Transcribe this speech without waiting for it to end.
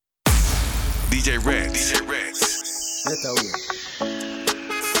DJ Rex. Let away.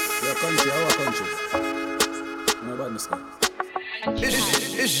 Your country, our country. No bad mistake.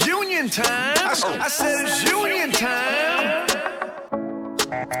 It's union time. I said it's union time.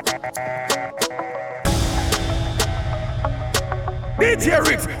 DJ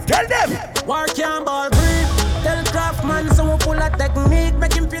Rex, tell them. Work your ball breathe. Tell Craftman so we full of technique.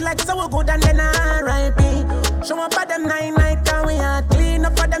 Make him feel like so we good and then R.I.P. Show up at them 9 night and we are clean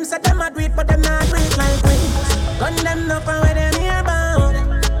up for them. Say them a do it but them not do it like we. Gun them up and where them here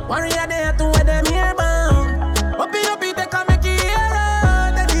bound. Warrior there to where them here bound. Up it, they can make it here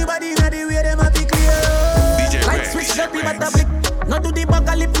out. Everybody know the way them a be clear. Like switch up the butter flick. No do the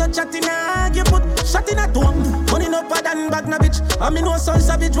bugger lip, no chat in a you put shot in a dome. Money no pad and bag na bitch. I mean no son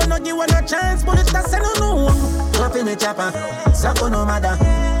savage when no give one a chance. Bullet that say no. Nothing me chopper, Sako no matter.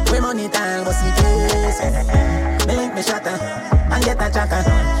 We money time, but see case. Make me shatter and get a chaka.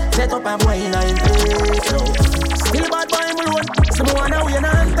 Set up a boy in a place. Still bad boy me roll. So me wanna win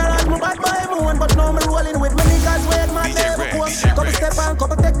and entourage. Me bad boy me one, but now me rolling with me niggas with my table course. Couple step and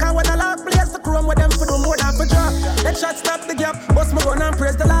couple take and when I lock place the chrome with them for do more than for drop. That shot stop the gap. Bust me gun and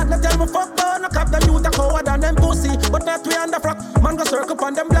praise the Lord. Not tell me fuck boy, no cap them youth a coward and them pussy. But not we on the frock. Man go circle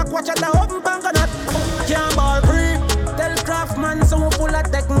on them black. Watch out the open bang on that. Can't ball free. Tell Craftman so we full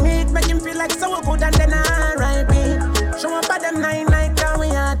of technique. Make him feel like so we good and then R.I.P. Show up at them 9 night and we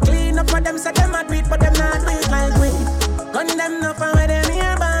are clean up for them. Say them a do it but them not do it like we. Gun them up and where them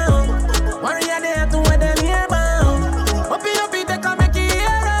here bound. Warrior there to where them here bound. Up it, they can make it here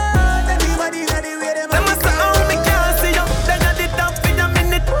out. Everybody know the way them a Them a say oh me can't see you. Then I did dance for a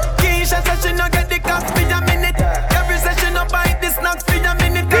minute. Keisha said she no get the cost for a minute. Every session no bite the snacks for a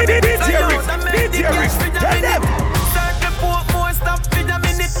minute. DJ Rex, tell them. Start the port more stuff for a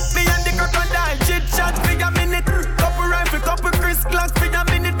minute. Me and the crocodile chit chat for a minute. Couple rifle, couple Chris Glocks for a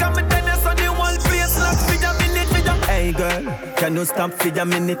minute. Come and tell us on the one face locks for a minute. Hey girl, can you stop for a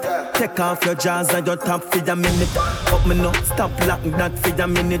minute? Take off your jaws and your top for a minute. Up me no, stop lock that for a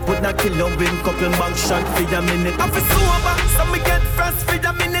minute. Would not kill you with couple back shot for a minute. I feel sober, so me get fresh for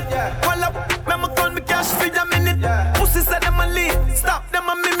a minute. Call up, me call me cash for a minute. Pussy said them a lead, stop them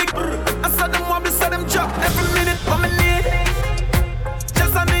a mimic. I saw them wobble, saw them drop every minute. What me need,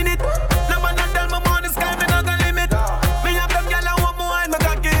 just a minute. No man not tell me more, the sky me not gonna limit. Me have them gyal I want more, I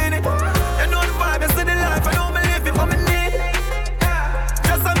can't get it. You know the vibe, you see the life, I don't believe it. What me need,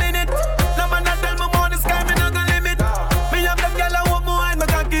 just a minute. No man not tell me more, the sky me not gonna limit. Me have them gyal I want more, I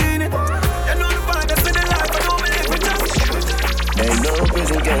can't get it. You know the vibe, you see the life, I don't believe it. Ain't no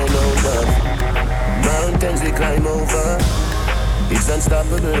prison, can't no love. Mountains we climb over. It's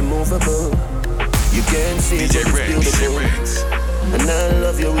unstoppable, immovable. You can't see it, but it's beautiful. And I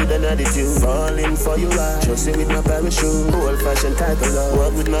love you with an attitude. Falling for you, I trust you with my parachute. Old-fashioned type of love.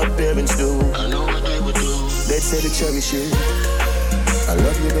 What would my parents do? I know what they would do. They'd say to cherish you. I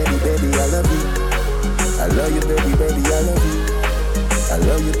love you, baby, baby, I love you. I love you, baby, baby, I love you. I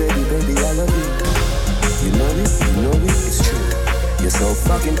love you, baby, baby, I love you. You know it, it's true. You're so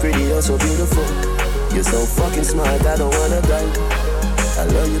fucking pretty, you're so beautiful. You're so fucking smart, I don't wanna die. I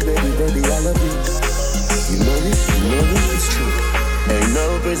love you, baby, baby, I love you. You know it, it's true. Ain't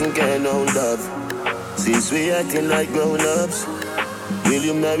no prison, can't no love. Since we acting like grown-ups, will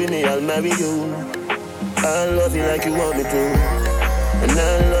you marry me, I'll marry you. I love you like you want me to. And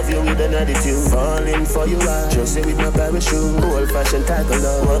I love you with an attitude. Falling for you, I trust you with my parachute. Old-fashioned type of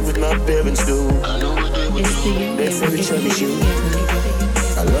love. What would my parents do? I know what they would do. They say we cherish you.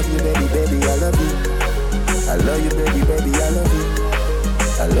 I love you, baby, baby, I love you. I love you, baby, baby, I love you.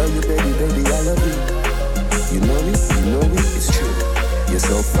 I love you, baby, baby, I love you. You know it, it's true. You're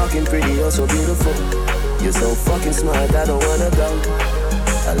so fucking pretty, you're so beautiful. You're so fucking smart, I don't wanna go.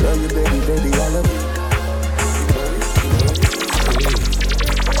 I love you, baby, baby, I love you.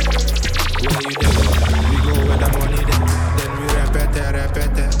 Where you there? We go where the money then we repeat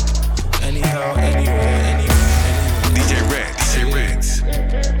it. Anyhow, anywhere. DJ Rex.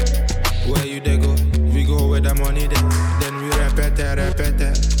 Where you there go? We go where the money then we repeat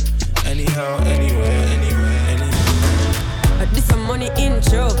it. Anyhow, anywhere. This a money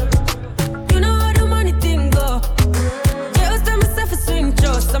intro. You know how the money thing go. Girls tell myself a swing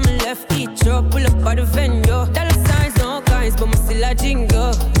throw. Some left each throw. Pull up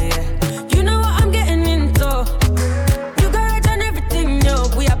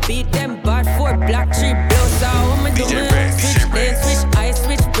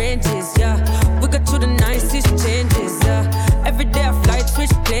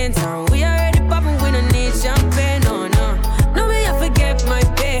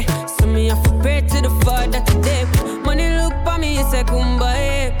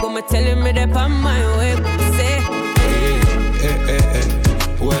go telling me that on my way. Say,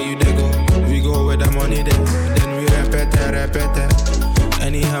 where you they go? We go with the money then we repeat it.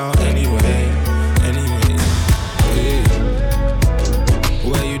 Anyhow, anyway.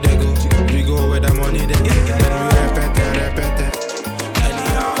 Where you they go? We go with the money then we repeat it.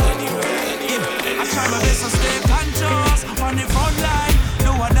 Anyhow, anyway. I try my best to stay conscious on the front line.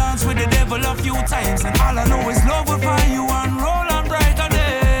 Do I dance with the devil a few times, and all I know is love will find you and roll on brighter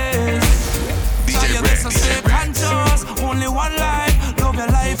days. Try your best to stay conscious, only one life. Love your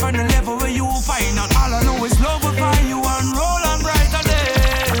life and the level where you find out. All I know is love will find you and roll on brighter days.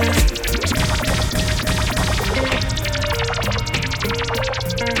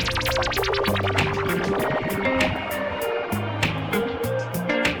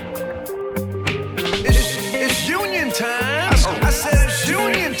 It's union time. I said it's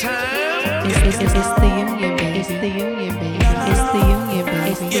union time. It's the union, baby. It's the union, baby. It's the union, baby.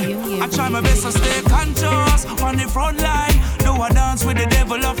 It's the union. I try my best to stay conscious on the front line. Do I dance with the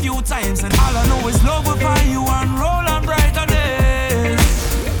devil a few times, and all I know is love will find you and roll on brighter days.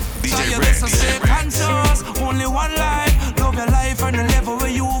 Try your best to stay conscious, only one life. Love your life and the level where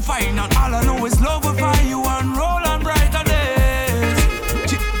you find out. All I know is love will find you and roll on brighter days.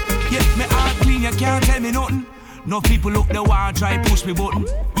 Yeah, me heart clean, you can't tell me nothing. No people look the wall, try push me button.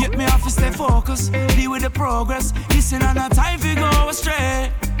 Yet me have to stay focused, deal with the progress. Listen on the time we go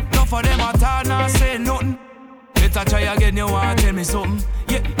astray. No for them I thought not say nothing. Better try again, you want tell me something.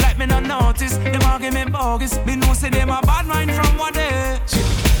 Yeah, like me not notice, them argument bogus. Me know say them a bad mind from one day.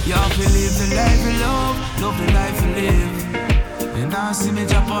 You have to live the life you love the life you live. You now see me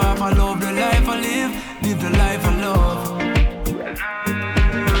jump off, I love the life I live the life I love.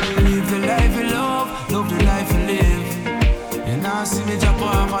 Live the life you love the life you live. You now see me jump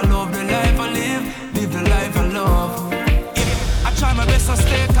off, I love the life I live the life I love. Yeah, I try my best to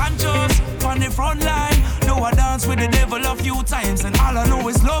stay conscious on the front line. Know I dance with the devil a few times, and all I know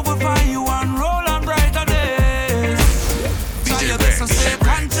is love will find you and roll on brighter days. Try your best to stay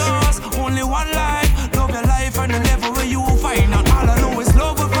conscious, only one life. Love your life and the level where you find out. All I know is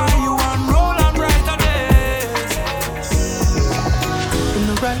love will find you and roll on brighter days. In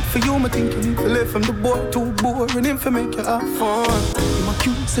the right for you, my thinking to live from the boy too boring, him for make you have fun. You my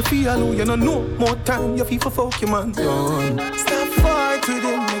cute, say feel you know no more time, you feel for fuck your man done. Stop fight with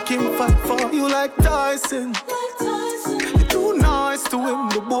him, make him fight for you like Tyson. You're too nice to him,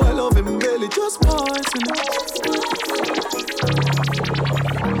 the boy love him barely, just poison him.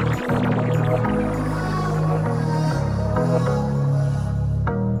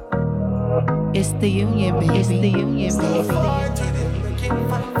 It's the union, baby. It's the union, baby.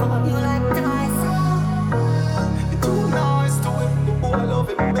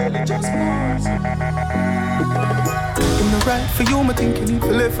 In the right for you, my thinking if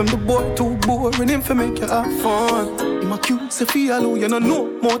you live from the boy too boring, him for make you have fun. In my cute, say feel you know no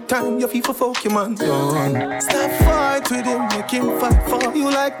more time, you feel for fuck your man done. Stop fight with him, make him fight for you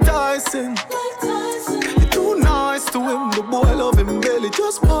like Tyson. You're too nice to him, the boy love him barely,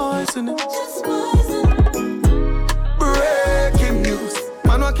 just poison him. Breaking news,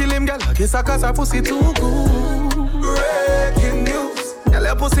 man wa kill him, girl, I guess I cause her pussy too good. Breaking news, girl,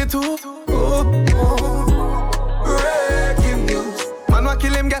 your pussy too good. Breaking news, man wa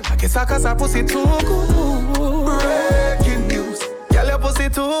kill him, girl, I guess I cause her pussy too good. Breaking news, girl, your pussy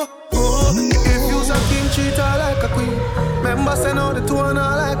too good. If you's a king, treat her like a queen. Remember, say no, the two are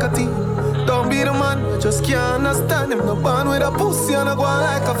not like a team. Don't be the man, you just can't understand him. No bond with a pussy and I go on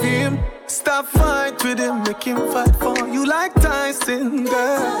like a film. Stop fight with him, make him fight for you like Tyson,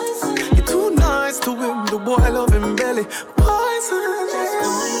 girl. You're too nice to him, the boy love him belly. Poison.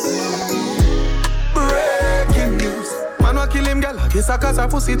 Breaking news, man wa kill him, girl, I guess I cause her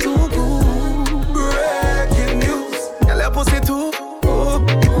pussy too good. Breaking news, girl, your pussy too good.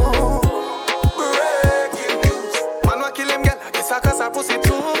 Breaking news, man wa kill him, girl, I guess I cause her pussy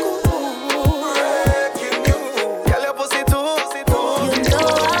too good.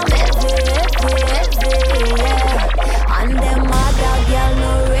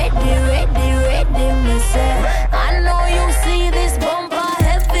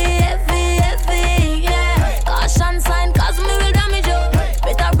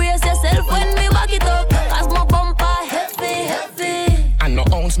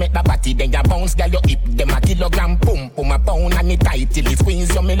 Make the body, then you bounce, girl, your hip, them a kilogram, boom, boom, a pound, and it tight till it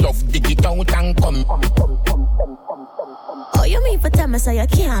squeeze, you me love, dig it out and come. Oh, you mean for tell me so you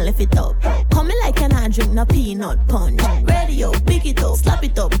can't lift it up? Coming like an I drink no peanut punch. Radio, pick it up, slap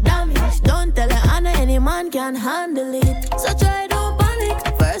it up, damage. Don't tell her Anna, any man can handle it. So try, don't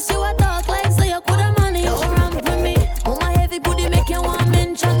panic. First you a talk like so you coulda money. You ramp with me. Oh, my heavy booty make you want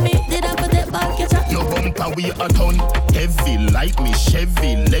mention me. we a ton. Heavy like me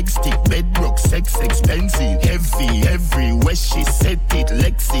Chevy, leg stick, bedrock, sex expensive. Heavy, everywhere she set it.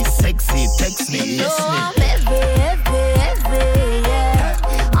 Lexi, sexy, text me, yes me. I'm heavy,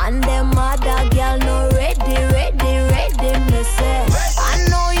 yeah. And them other girl no ready, me say. I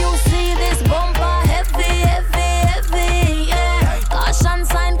know you see this bumper heavy, yeah. Caution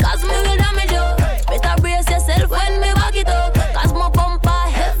sign, cause me will damage you. Better brace yourself when me back it up. Cause my bumper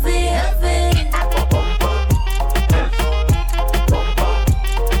heavy.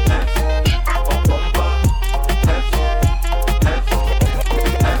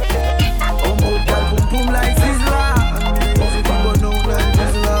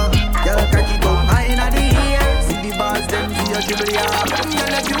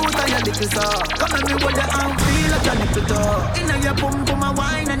 Come and me hold your arm, feel like a little dog. Inna your pum pum a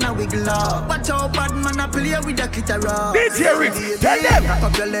wine and a wiggle up. Watch out, bad man a play with the clitoris. DJ Rick, tell them. Cock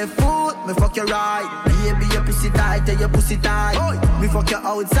up your left foot, me fuck your right. Baby, your pussy tight, tell your pussy tight. Me fuck your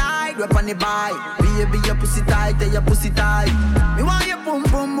outside, rep on the bike. Baby, your pussy tight, tell your pussy tight. Me want your pum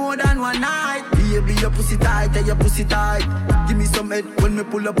pum more than one night. Baby, your pussy tight, tell your pussy tight. Give me some head when me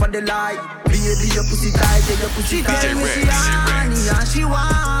pull up on the light. Baby, your pussy tight, tell your pussy tight. Tell me she honey and she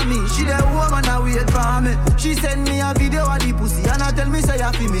want me. She the woman that wait for me. She send me a video of the pussy and I tell me say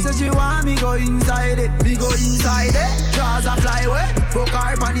you feel me. Say she want me go inside it, me go inside it. Jaws a fly away, fuck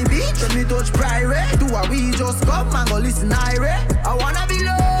her on the beach when me touch private. Do a we just come and go listen irate. I wanna be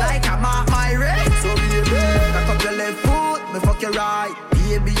low like I'm at my rate. So baby, cock up your left foot, me fuck your right.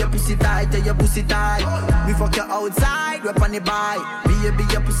 Baby, your pussy tight, tell your pussy tight. Me fuck you outside, rep on the bike. Baby,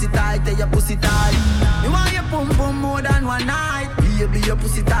 your pussy tight, tell your pussy tight. Me want your pum pum more than one night. Baby, your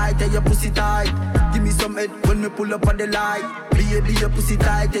pussy tight, tell your pussy tight. Give me some head when me pull up on the light. Baby, your pussy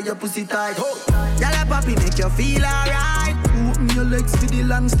tight, tell your pussy tight. Y'all papi make you feel alright. Open your legs to the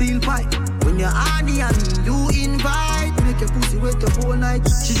long steel pipe. When you're honey and me, you invite. Make your pussy wet up all night.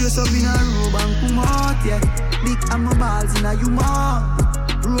 She dress up in a robe and come out, yeah. Big and my balls in a you mouth.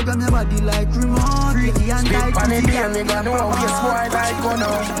 Program your body like remote. Pretty and tight. Spit on it, yeah, me gonna know we spoil like gonna.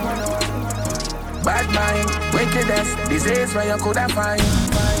 Bad mind, wickedness, disease where you coulda find.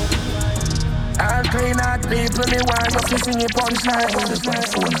 All clean out people, me want you to sing a punchline. Step on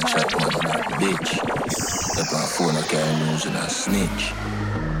phone and chat about that bitch. Step on phone and can't lose and a snitch.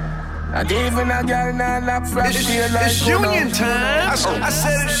 And even a girl now lap fresh feel like it's union time. I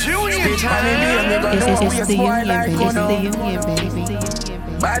said it's union time. It's the union, baby.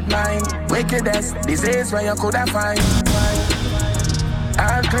 Bad mind, wickedness, disease where you coulda find.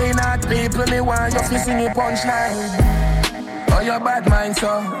 All clean out people, me want you to sing a punchline. Oh, your bad mind,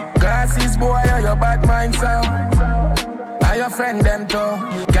 so glasses, boy, oh, your bad mind, so are your friend, them, too.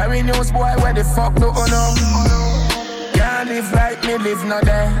 Carry news, boy, where the fuck do you know? Can't live like me, live no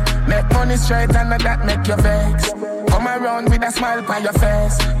day. Make money straight and that make you vex. Come around with a smile on your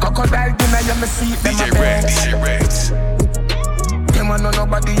face. Crocodile dinner, you me see them a vex. Them a know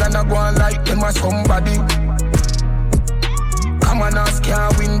nobody and a go on like them a somebody. Come on, ask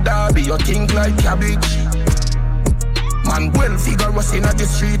can't win derby, you think like cabbage. Man, well figure us in the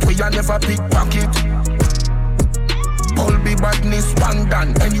street where you never pickpocket. Pull be badness,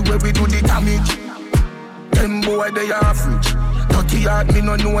 pandan, anyway we do the damage. Them boy they average, 30 yard me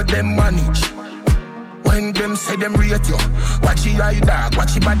no know them manage. When them say them rate you, watch your eye dog,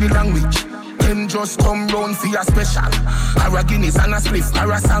 watch your body language. Them just come round for your special, or a Guinness and a spliff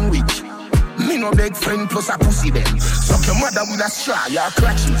or a sandwich. Me no beg friend plus a pussy them. Suck your mother with a straw, your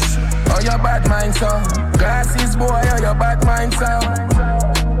crutches. Oh, your bad mind, so glasses, boy, oh, your bad mind, so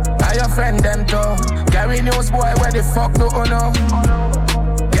are your friend, them, too. Carry news, boy, where the fuck do you know?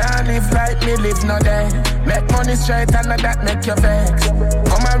 Can't live like me, live no day. Make money straight and that make you vex.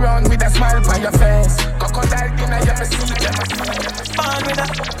 Come around with a smile on your face. Crocodile dinner, you see them. Born with a.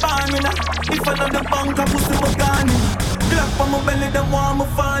 If I know the bank, I pussy was gone. Black on my belly, them want me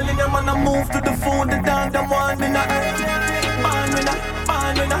falling. Yeah, man, I move to the phone, the dog, them want me not. Born with a.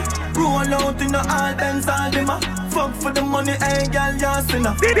 Roll out in the all Benz, all them a. Fuck for the money, hey, girl, you're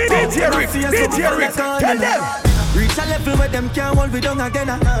sinner. DJ Rick, tell them. Reach a level where them can't hold we down again.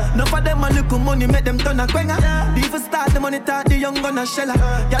 Enough of them a look money, make them turn a quenga. Even start the money, talk the young gun a sheller.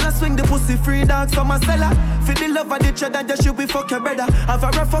 Y'all swing the pussy free dogs from a cellar. For the love of the cheddar, just should be fuck your brother. Have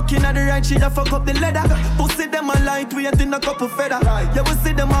her fucking at the right, she just fuck up the leather. Pussy them a light, we ain't in a couple feather. Yeah, we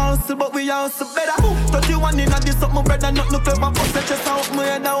see them hustle, but we hustle better. 31 in a this up, my brother, not no clever. Pussy just out my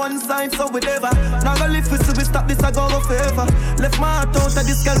head on one side, so we never. Now go live for so we stop this, I go forever. Left my heart out of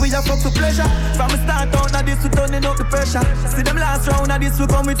this girl, we a fuck for pleasure. From the start out of this, we turning up the pressure. See them last round of this, we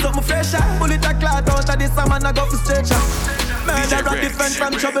come with something fresher. Bullet a clot out of this, I'm gonna go for stretcher. Murder and defense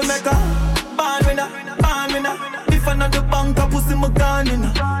from troublemaker. Born winner, born If I not the bank, I pussy my gun in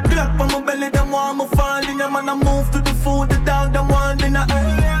her. Black on my belly, them want me fall in her. Man, I move to the food, the dog, them want in her.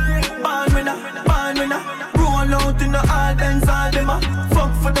 Born winner, roll out in the hard ends, all them a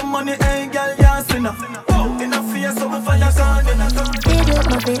fuck for the money, hey girl, yeah, sinner. Oh, in a face, so we fire gun in her. They do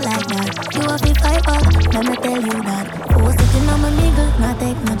my feet like that. You have to fight back, let me tell you that. Who's sitting on my nigga, not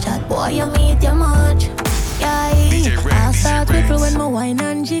take no chat. Boy, you meet your much. Yeah, I'll start cripple when my wine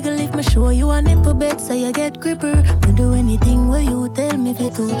and jiggle. If me show you a nipple bed, so you get gripper. Me do anything where you tell me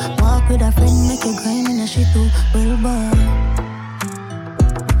fit to. Walk with a friend, make you grind in a shit too. Well, boy.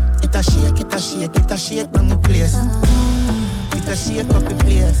 It a shake on the place. It a shake up the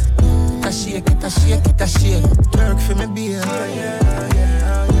place. It a shake. Work for me beer.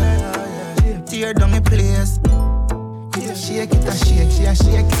 Tear down the place. It a shake.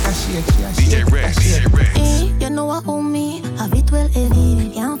 DJ Rex. Hey, you know what owe me? Have it well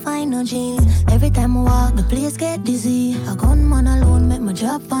heavy, can't find no jeans. Every time I walk, the place get dizzy. A gunman alone make my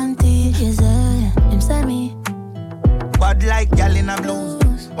job panty. Yes, them say me bad like gal in a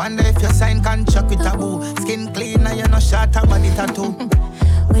blues. Wonder if you sign contract with a boo. Skin clean and you no short a body tattoo.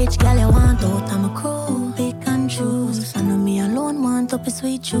 Which gal you want out? I'm a crew, pick and choose. I know me alone want up a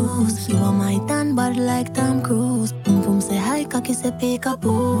sweet juice. You are my tan bad like Tom Cruise. Boom boom say hi, cocky say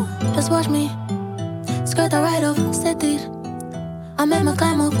peekaboo. Just watch me, skirt a ride up, set it. I make my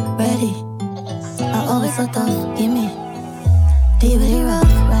climb up, ready. I always so tough, give me DVD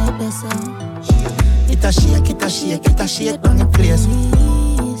rough, right beside. It a shake on the place.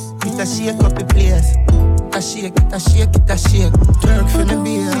 It a shake up the place. It a shake. Twerk for the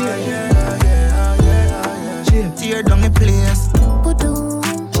beer. Tear down the place.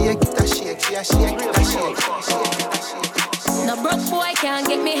 Shake. No broke boy can't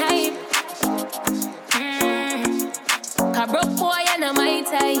get me hype. Cause broke boy and I'm my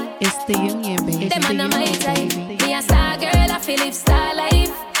type. It's the union, baby. Them and I'm my type. Me a star girl, I feel live star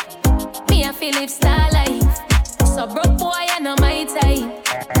life. Me a feel live star life. So broke boy and I'm my type.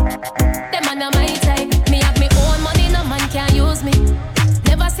 Them and I'm my type. Me have me own money, no man can use me.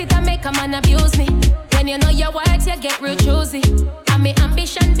 Never sit and make a man abuse me. When you know your worth, you get real choosy. And me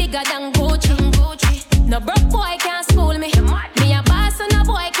ambition bigger than Gucci. No broke boy can't school me. Me a boss and no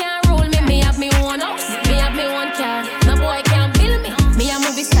boy can't rule me. Me have me own house, me have me own car. No boy can't build me. Me a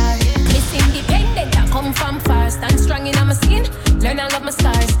movie star. Miss independent, I come from far. Stand strong in my skin, learn and love my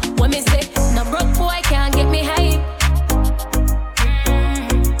scars. When me say, no broke boy can't get me hype.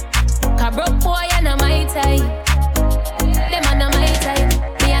 Cause broke boy and I'm my type. Them and I'm my type.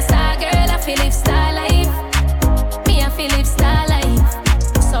 Me a star girl, I feel live star life. Me a feel live star life.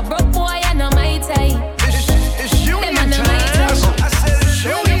 So broke boy and I'm my type. Them and I'm my type.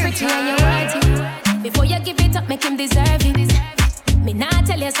 Show you pretty and you worthy. Before you give it up, make him deserve it. Me not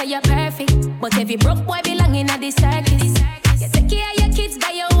tell you so you're perfect, but every broke boy belonging at the circus. You take care of your kids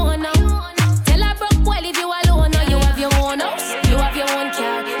by your own now. Tell a broke boy leave you alone now. You have your own house, you have your own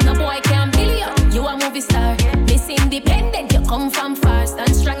car. No boy can bill you, you a movie star. Miss independent, you come from far.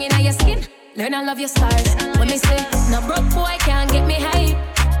 Stand strong in your skin, learn and love your scars. When me say, no broke boy can't get me hype.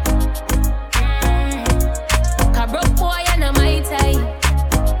 Cause broke boy and I'm my type.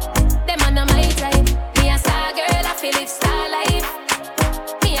 Them and I'm my type. Me a star girl, I feel live star life.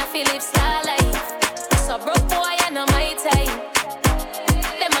 Me a feel live star life. So broke boy and I'm my type.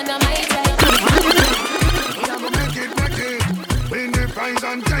 Them and I'm my type. We are gonna make it. Win the prize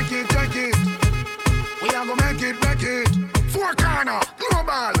and take it. We are gonna make it. Four corner,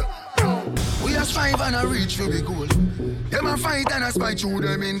 global. We are strive and a reach for the goal. Them a fight and a spite through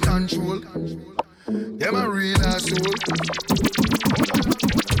them in control. Them a real asshole.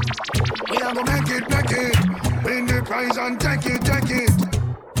 We are gonna make it. Win the prize and take it.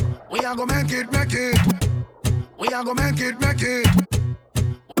 We are gonna make it. We are gonna make it.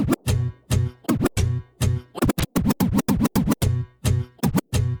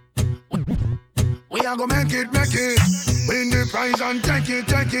 We are gonna make it. Win the prize and take it.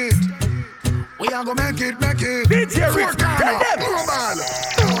 We are gonna make it. DJ Rex, global.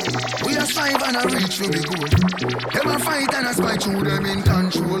 We are strive and a reach for the goal. Them a fight and a spite through them in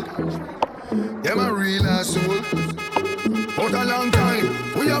control. Them a real asshole. But a long time,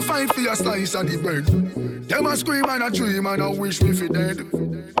 we a fight for a slice of the bread. Them a scream and a dream and a wish we fi dead.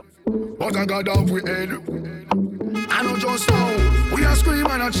 But I got off we head. I know just now, we a scream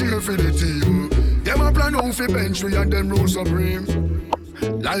and a cheer for the team. Them a plan out fi bench we and them rule supreme.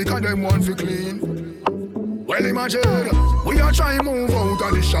 Like a them want fi clean. Well imagine, we a try move out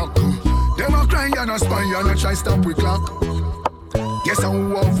of the shock. Them a cry and a spy and a try stop we clock. Guess how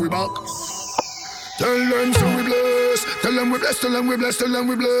have we back? Tell them so we bless. Tell them we bless, tell them we bless, tell them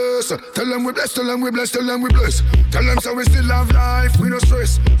we bless. Tell them we bless, tell them we bless, tell them we bless. Tell them so we still have life, we no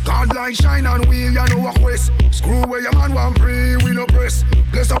stress. God light shine on we, you know what quest. Screw where your man want pray, we no press.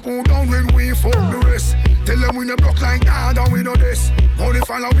 Bless up who down when we fuck the rest. Tell them we no broke like God and we know this. Only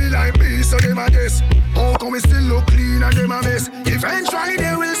follow we like me, so them a guess. How come we still look clean and them a mess? Eventually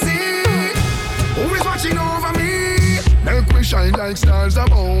they will see who is watching over me. Make we shine like stars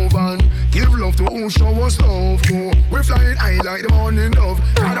above and give love to who show us love too. We flying high like the morning dove.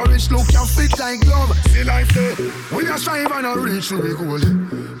 And a rich look can fit like glove. See life there, we a strive and a reach to the goal.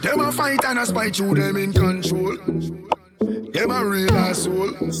 Them a fight and a spite you, them in control. Them a real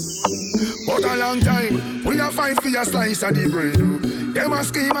asshole. But a long time, we a fight for a slice of the bread. Them a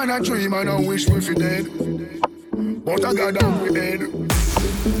scheme and a dream and a wish we fi dead. But I got down with head.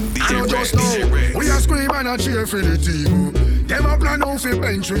 I don't just know, we a scream and a cheer for the team. Them a plan out for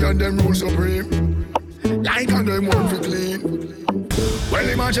bench and them rule supreme. Like and them want to clean. Well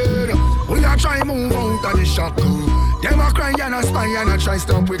imagine, we a try move out of the shock. Them a cry and a spy and a try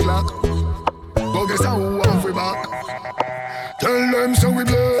stop with clock. But guess how we want we back. Tell them so we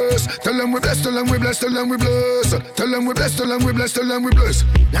bless. Tell them we bless, tell them we bless, tell them we bless. Tell them we bless, tell them we bless, tell them we bless.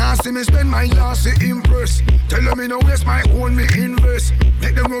 Now see me spend my last to impress. Tell them me no waste my own, me invest.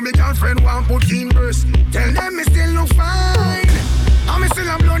 Make them know me girlfriend want put in verse. Tell them me still look fine. And me still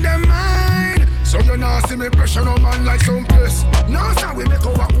have blown them mind. So you now see me pressure no man like some place. Now so we make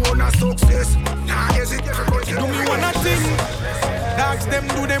our own a success. Now is it difficult? Do me wanna thing. Dogs them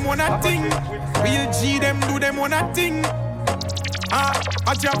do them wanna thing. Real G them do them wanna thing.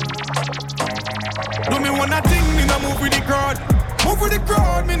 Ajab. Do me wanna thing, me nah move with the crowd. Move with the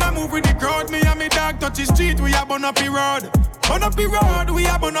crowd, me nah move with the crowd. Me and me dog touch the street, we a burn up the road. Burn up the road, we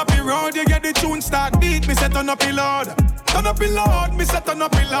a burn up the road. You get the tune start beat, me say turn up the load. Turn up the load, me say turn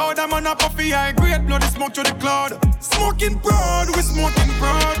up the loud. I'm on a puffy high grade, bloody smoke to the cloud. Smoking proud, we smoking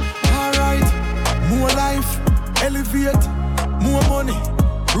proud. Alright, more life, elevate, more money,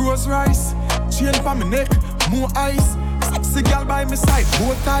 Rose Rice, chain for me neck, more ice. Sexy girl by my side,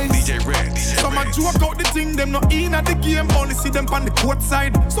 both eyes. DJ Red. Some a joke out the thing, them not in at the game. Only see them on the court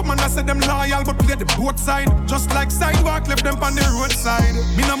side. Some man a say them loyal, but play the both side. Just like sidewalk, left them on the roadside.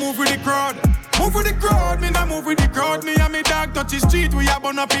 Me nah move with the crowd. Move with the crowd, me nah move with the crowd. Me and me dog touch the street, we a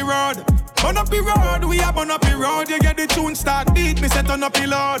burn up the road. Burn up the road, we a burn up the road. You get the tune start beat, me say turn up the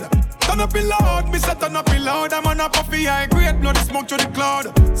load. Turn up the loud, me say turn up the loud. I'm on a puffy high grade, bloody smoke to the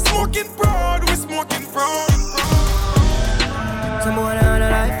cloud. Smoking proud, we smoking proud. Some boy on a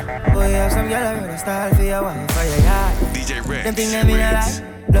life, boy have some girl around a style for your wife, for your yard. DJ Red. Them thing them in a life,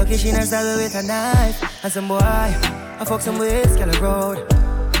 lucky she not stab with a knife. And some boy, I fuck some ways, girl road.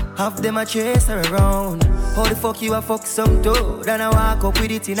 Half them a chase her around. How the fuck you a fuck some toad? And I walk up with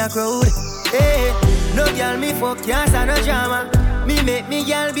it in a crowd. Hey, no girl me fuck, can't stand no drama. Me make me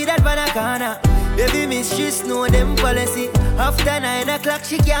girl be that banana. Baby miss, she know them policy. After 9 o'clock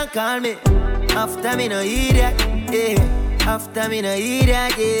she can't call me. After me no eat that, yeah. After me no eat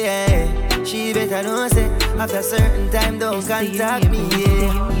that, yeah. She better know say after certain time don't contact me,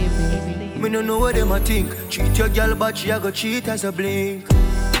 yeah. Me no know what them a think. Cheat your girl but she a go cheat as a blink.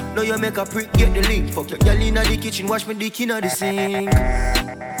 Now you make a prick get the link. Fuck your girl inna the kitchen, wash me dick inna the sink.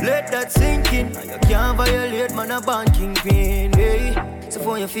 Let that sink in. You can't violate man a banking pin, hey. So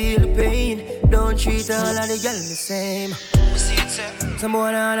before you feel the pain, don't treat all of the girl the same. Some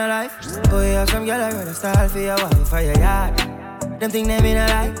boy on a life, boy have some girl around a style for your wife, for your yard. Them think them in a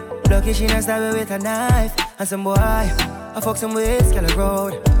life, lucky she not stab with a knife. And some boy, I fuck some ways, girl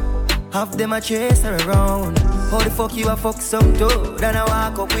road. Half them a chase her around. How the fuck you a fuck some toad? Then I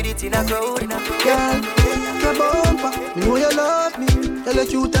walk up with it in a crowd. Girl, your bumper, know you love me. Tell you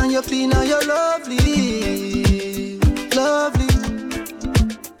cute and you clean and you lovely, lovely.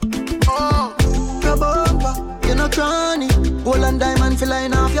 Oh, your bumper, you no cranny. Gold and diamond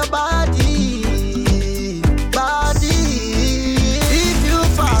flying off your body, body. If you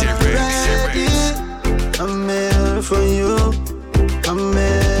fall ready, I'm here for you. I'm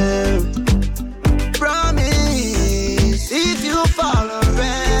here. Promise. If you fall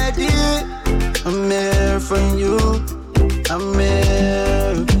already, I'm here for you. I'm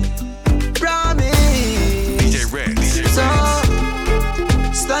here. Promise. DJ Red. So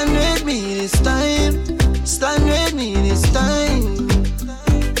stand with me this time. Stand with me this time.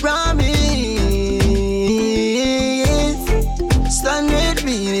 Promise. Stand with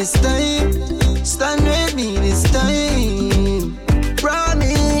me this time. Stand with me this time. Promise.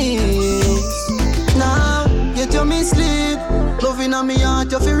 Now, get your mislead. Loving on me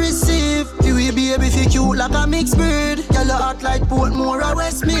heart, you feel receive. You will be able to cute like a mixed breed. Yellow heart like Portmore or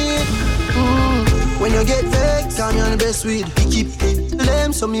Westmead. When you get vexed, I'm on the best weed. You keep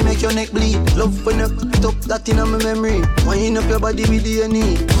lame, so me make your neck bleed. Love when you top that in my memory. Wind up your body with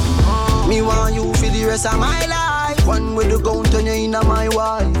DNA. Me want you for the rest of my life. One with the gun turn you in my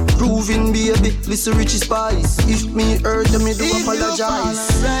wife. Proving baby, listen Richie Spice. If me hurt them, me do apologize.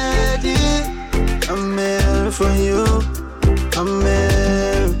 Ready, I'm here for you. I'm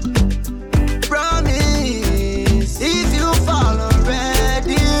here. Promise, if you fall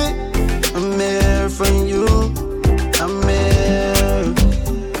already, I'm here for you. I'm here.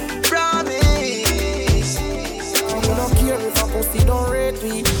 Promise. You don't care if a pussy don't rate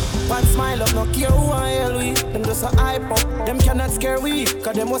me. Bad smile up, no care who I hell we. Them just a hype up, them cannot scare we.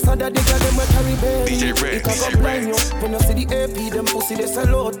 Cause them was under the girl, them will carry baby. DJ Red, it can go blind you. When you see the AP, them pussy they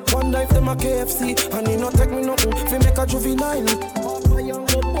sell out. One life them a KFC, and they not take me nothing. Fi make a juvenile. My young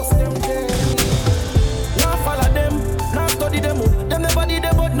go bust them dead. Now follow them, now study them up. Them never did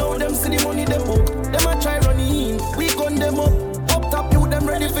them, but now them see the money them up. Them a try running in, we gun them up. Up top you, them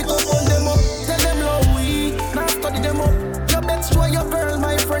ready fi go gun them up. Tell them low we, now study them up. Your bet show your girl,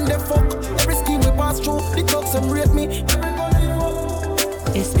 my friend they fuck. Every scheme we pass through, the clocks them rate me.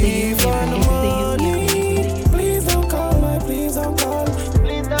 It's the union, it's the union. Please don't call my, please don't call.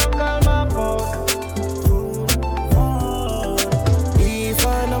 Please don't call my phone. If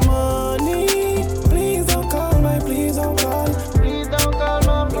I no money, please don't call my, please don't call. Please don't call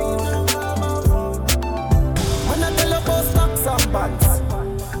my phone. When I tell you about stocks and bonds,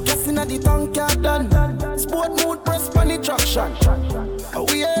 guessing at the tank are done. Sport mood press for the traction.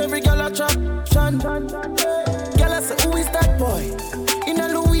 We every girl attraction. Girl I say who is that boy? In a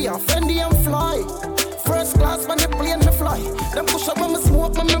Louis and Fendi and fly. First class when they plane me fly. Them push up when me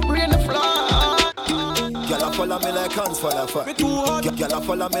smoke when me brain me fly. Girl a follow me like hands for the fat. Girl a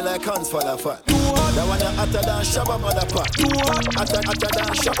follow me like hands for the fat. That one you hotter than Shabba motherfucker. Hotter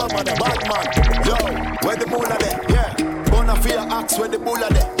than Shabba mother bad man. Yo, where the bull are there? Yeah. Gonna feel axe where the bull are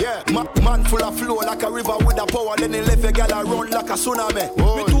there. Yeah. Man full of flow like a river with a power. Then he left a girl a run like a tsunami.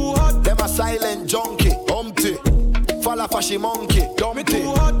 Oh. Them a silent junkie, humpty. Fall off a she monkey, dumpty.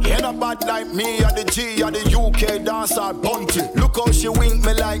 Ain't a bad like me, or the G, or the UK dancer, bunty. Look how she wink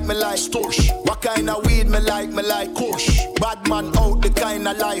me like stush. What kind of weed me like kush. Bad man out the kind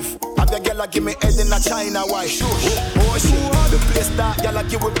of life. Have your girl give me head in a China wife. Oh shit, the place that girl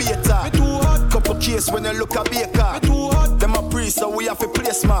give we beta. Couple case when you look a baker. Them a priest so we have to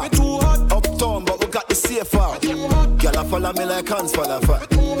play smart. Uptown but we got the safe out. Girl a follow me like hands for the fat.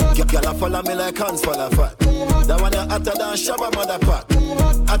 Girl a follow me like hands for the fat. That one you hotter than Shabba motherfucker.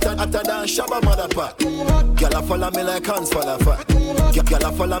 Hotter than Shabba motherfucker. Girl a follow me like hands for the fat. Girl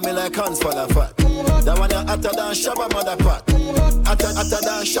a follow me like hands for the fat. That one you hotter than Shabba motherfucker. Hotter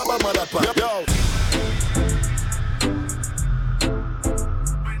than Shabba motherfucker. Yo.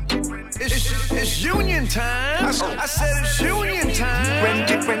 It's union time. I said it's union time.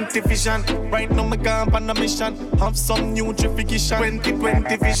 2020 vision. Right now me gone on a mission. Have some new justification.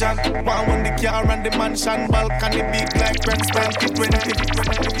 2020 vision. One when the car and the mansion. Balcony big like friends. 2020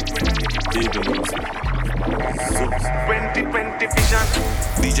 vision.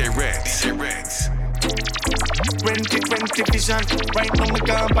 DJ Reds. 2020 vision. Right now me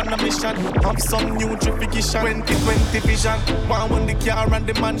gone on a mission. Have some new justification. 2020 vision. One when the car and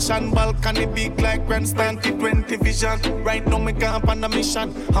the mansion. Balcony big like grandstand. 2020 vision. Right now me gone on a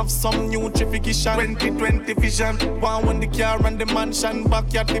mission. Have some new justification. 2020 vision. One when the car and the mansion.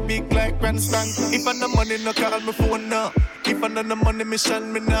 Backyard the big like grandstand. If I no money no call me phone now. If I no money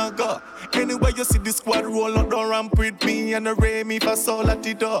mission me now go. Anyway you see the squad roll out don't ramp with me and array me for soul at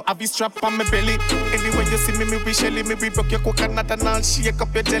the door. I be strapped on my belly. Anyway you see me be Shelly, me broke your coconut and I'll shake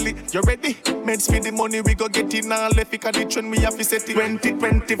up your jelly. You ready? Meds for the money, we go get in all left. Because the trend we have to set it.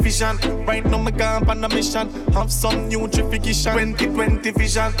 2020 vision. Right now me gone on a mission. Have some new justification. 2020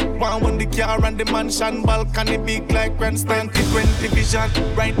 vision. One when the car and the mansion. Balcony big like grandstand. 2020 vision.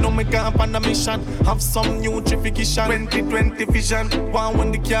 Right now me gone on a mission. Have some new justification. 2020 vision. One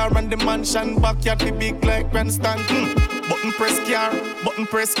when the car and the mansion. Backyard the big like grandstand. Button press car, button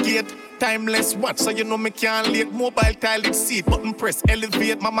press gate. Timeless watch, so you know me can't late. Mobile tile seat, button press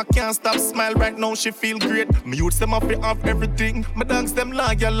elevate. Mama can't stop smile right now, she feel great. Me youths them have everything. My dogs them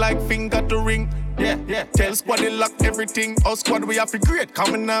loyal like finger to ring. Yeah. Tell squad they lock everything. Our squad we have to great.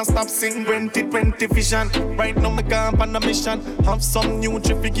 Come now stop sing. 2020 vision. Right now me gone on a mission. Have some new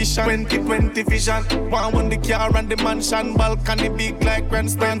justification. 2020 vision. One when the car and the mansion. Balcony big like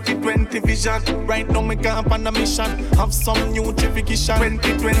grandstand. 2020 vision. Right now me gone on a mission. Have some new justification.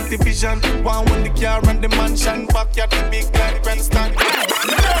 2020 vision. One when the car and the mansion. Backyard big like grandstand.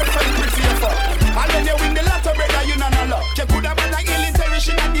 And then you win the lotto, brother, you know no luck. You could have been like military,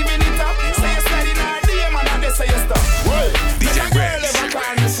 she not giving it up. Stay steady now,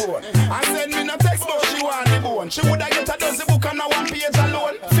 phone. I said me no text, but she want the bone. She woulda get a dozen book and a 1 page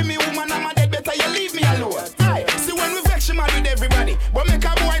alone. For me woman, I'm a dead, better you leave me alone. Aye. See when we vex, she mad with everybody. But make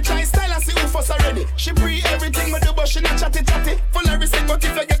a boy try style and see who fuss already. She pre everything we do, but she not chatty. Full of respect, but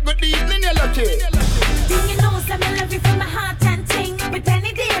if you get good evening, you're lucky. Do you know some I love you from my heart and ting? But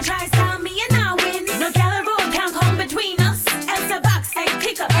any day I try style me and I win. No gallery road can't come between us. Else a box I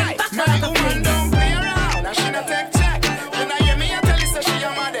pick up and back up. My woman don't play around, I should have take check. You know hear me, I tell you say she a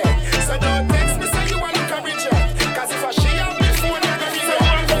mad egg. So don't text me say you want to come reject. Cause if I she up before you're gonna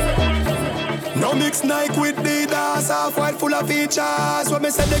no mix Nike with Adidas, half white full of features. When me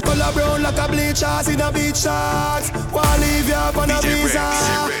say the color brown like a bleachers in a beach shorts. Wanna leave you up on a visa.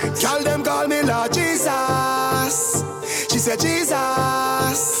 Girl them call me Lord Jesus. She said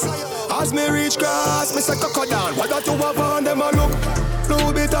Jesus. As me reach grass, me say cocoa down. What that you have on them a look?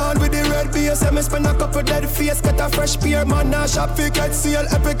 Louis Vuitton with the red base. And me spend a couple dead face. Get a fresh pair, man, now shop fi get seal.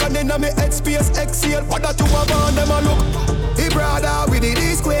 Epic and inna me head space, exhale. What that you have on them a look? He brother with the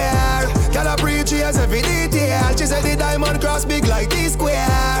D-square. Girl a preach yes every detail. She said the diamond cross big like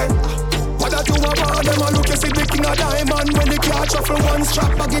D-square. What that you have on them a look? You see the king of diamond. When the car shuffle one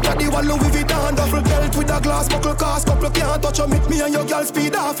strap, I get at the one Louis Vuitton. Duffel belt with a glass buckle cast. Couple can't touch you, meet me and your girl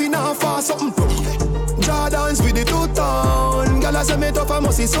speed off in a fast something. Jordans with the two-tone. Girl I say me tough, I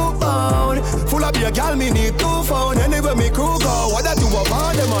must see so pound. Full of beer, girl me need 2 phone. Anyway me crew go. What that you have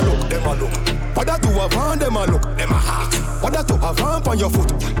on them a look? Them a look. What that you have on them a look? Them a heart. What that you have on your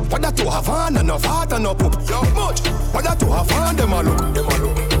foot? What that you have on and no fat and no poop? Yo much. What that you have on them a look? Them a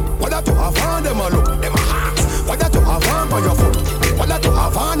look. What that you have on them a look? Them a heart. What that you have on your foot? What that you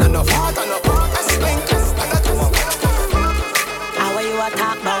have on and no fat and no poop? What that you have on? How are you a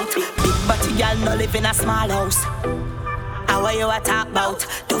talk about? Big body girl no live in a small house. How are you a talk about?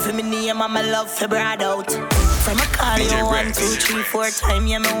 Do for me name and my love for broad out. From a call you 1, 2, 3, 4 times,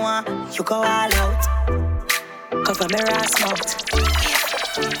 yeah me want you go all out. Cover me ass mouth.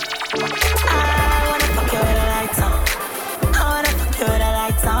 I wanna fuck you with the lights on. I wanna fuck you with the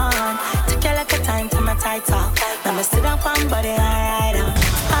lights on. Take you like a time to my tights off. Now me sit up on body and ride on.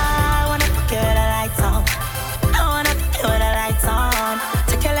 I wanna fuck you with the lights on. I wanna fuck you with the lights on.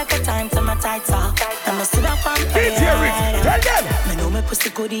 Take you like a time to my tights off. Now me sit up on body and ride on. Me know me pussy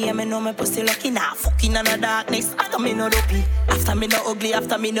goodie and me know me pussy lucky. Nah, fucking in the darkness. After me no dopey. After me no ugly.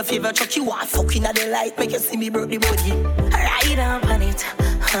 After me no favorite truck. You want fucking at the light. Make you see me broke the body. Ride on it.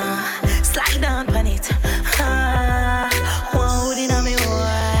 Slide on it. Hold in on me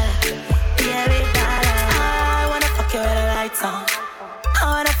wall. Yeah, I wanna fuck you with the lights on. I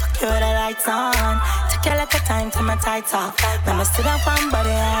wanna fuck you with the lights on. Take you like a time to my tights off. Now me sit up on body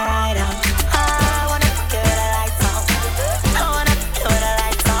and ride on. I wanna fuck you with the lights on. I wanna fuck you with the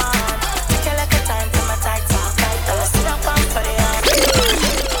lights on. Take you like a time to my tights off. Now me sit up on body and ride on.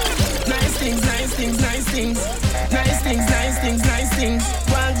 Nice things, nice things, nice things. Nice things, nice things, nice things.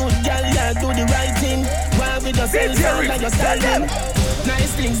 One good girl, yeah, do the right thing. One with yourself, sound like you're styling.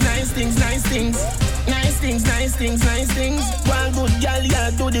 Nice things, nice things, nice things. Nice things, nice things, nice things. One good girl,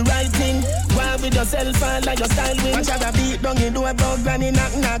 yeah, do the right thing. One with yourself, sound like you're styling. Watch out a beat, don't you do a bug, granny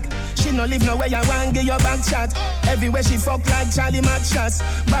knock knock. She no live nowhere, you want get your back shot. Everywhere she fuck like Charlie Mad shots.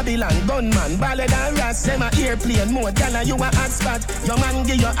 Babylon, gunman, ballad and ras. Them a airplane mode, girl, and you a hot spot. Your man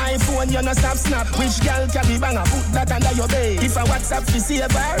give your iPhone, you no stop snap. Which girl carry banger, put that under your bed. If I WhatsApp, she see a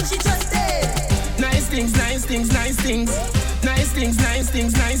bar, she just dead. Nice things, nice things, nice things. Nice things, nice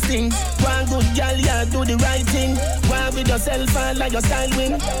things, nice things. One good girl, yeah, do the right thing. One with yourself, and like your style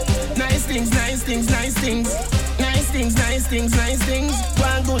win. Nice things, nice things, nice things. Nice things, nice things, nice things.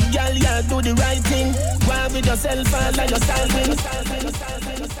 One good girl, yeah, do the right thing. One with yourself, and like your style win.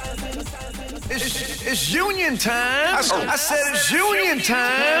 It's union time. I said it's union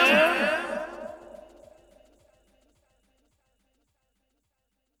time.